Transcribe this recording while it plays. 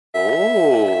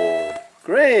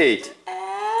Great.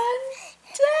 And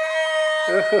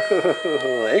down.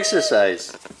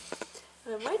 Exercise.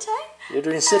 One more time. You're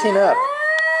doing sitting up.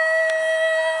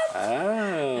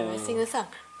 And I sing the song.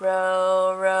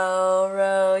 Row, row,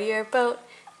 row your boat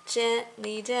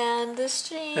gently down the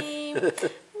stream.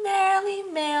 Merrily,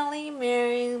 merrily,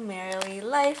 merrily, merrily,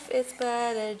 life is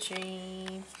but a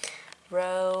dream.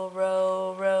 Row,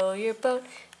 row, row your boat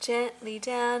gently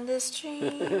down the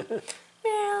stream.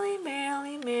 Merrily,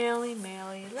 merrily, merrily,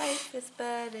 merrily, life is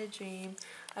but a dream.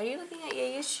 Are you looking at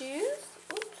Yeye's shoes?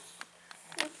 Oops.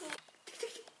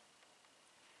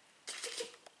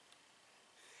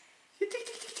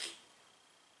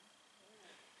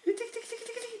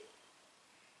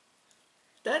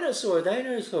 Dinosaur,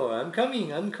 dinosaur, I'm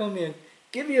coming, I'm coming.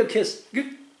 Give me a kiss.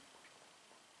 Good.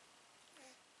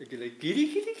 Look at like giddy,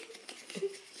 giddy, giddy, giddy.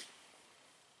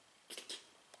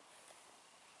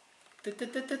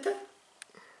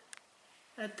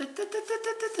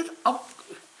 Up.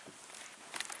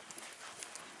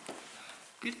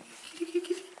 Giddy, giddy,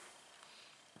 giddy.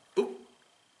 Oh.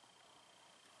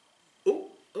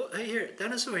 Oh, oh, hey here,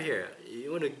 dinosaur here.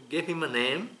 You want to give him a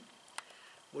name?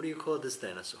 What do you call this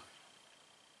dinosaur?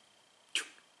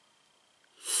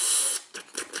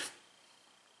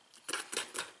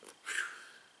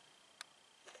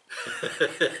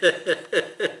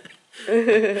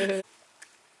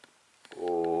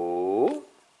 Oh,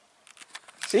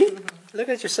 see? Look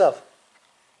at yourself.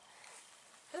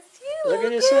 That's you. Look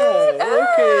at yourself.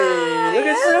 Okay, look at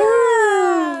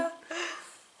yourself.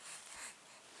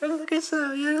 Look at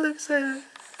yourself. Yeah, look at yourself.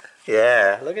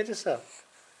 Yeah, look at yourself.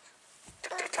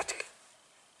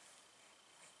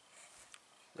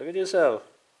 Look at yourself.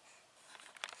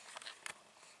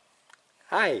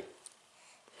 Hi.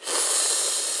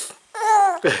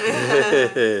 Now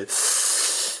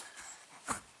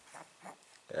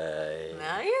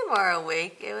you're more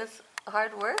awake. It was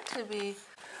hard work to be.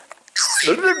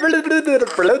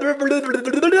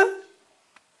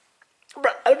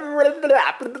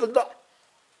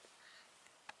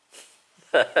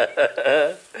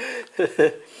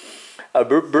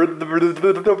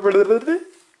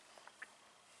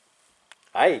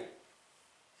 Hi.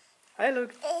 Hi,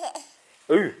 look. Oh.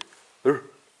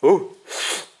 Oh.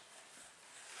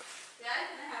 Dad,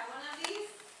 can I have one of these?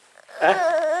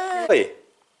 Hey.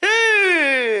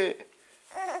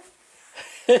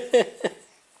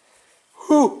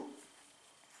 Who?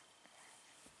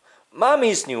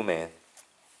 Mommy's new man.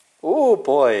 Oh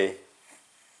boy.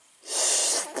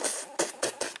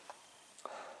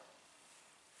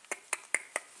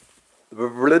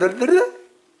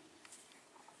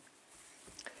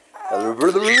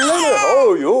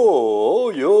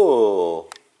 Oh yo.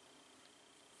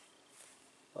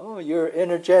 Oh, you're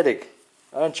energetic,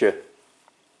 aren't you?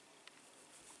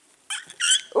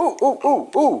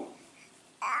 Oh.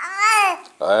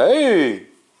 Hey.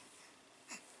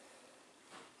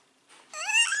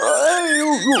 Hey,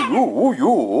 you.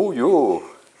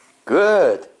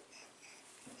 Good.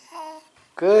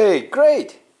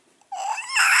 Great.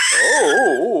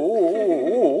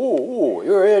 Oh,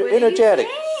 you're energetic.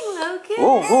 What are you saying, Logan?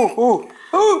 What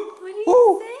are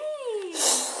you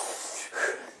saying?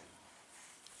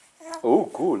 Oh,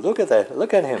 cool. Look at that.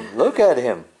 Look at him.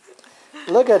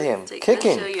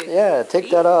 Kicking. Yeah, take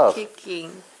that off.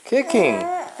 Kicking.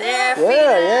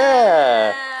 There,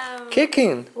 Yeah.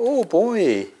 Kicking. Oh,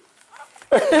 boy.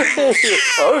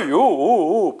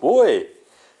 Oh, boy.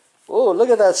 Oh, look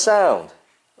at that sound.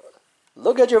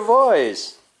 Look at your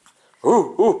voice.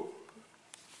 Ooh.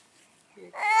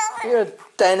 You're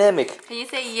dynamic. Can you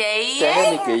say yay?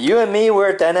 Dynamic. You and me, we're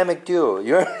a dynamic duo.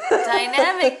 You're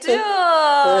Dynamic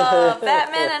duo.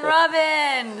 Batman and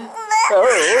Robin.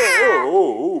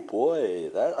 Oh,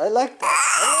 boy. I like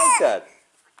that.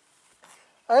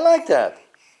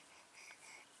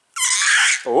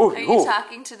 Oh, Are you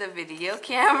talking to the video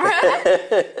camera?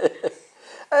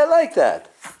 I like that.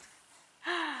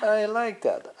 I like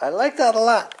that a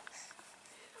lot.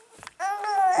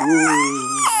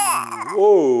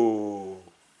 Ooh.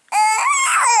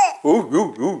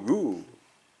 Ooh.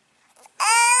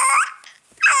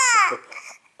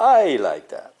 I like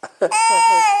that.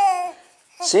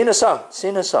 Sing a song.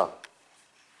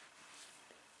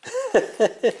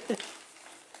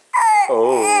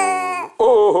 Oh.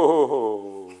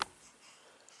 Oh.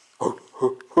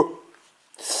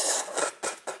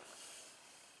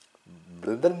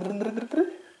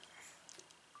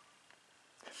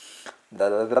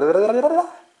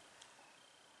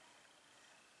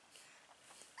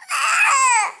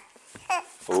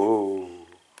 Ooh.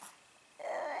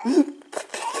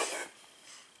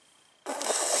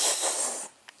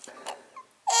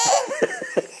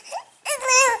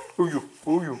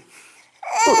 Uyu.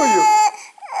 Uyu.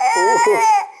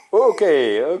 Oh,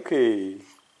 okay, okay.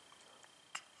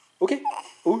 Okay.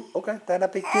 Oh, okay. Tana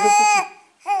pequeno.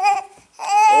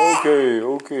 Okay,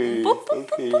 okay,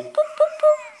 okay.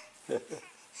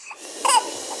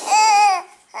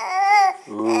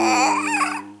 Ooh.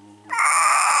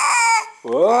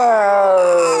 Wow.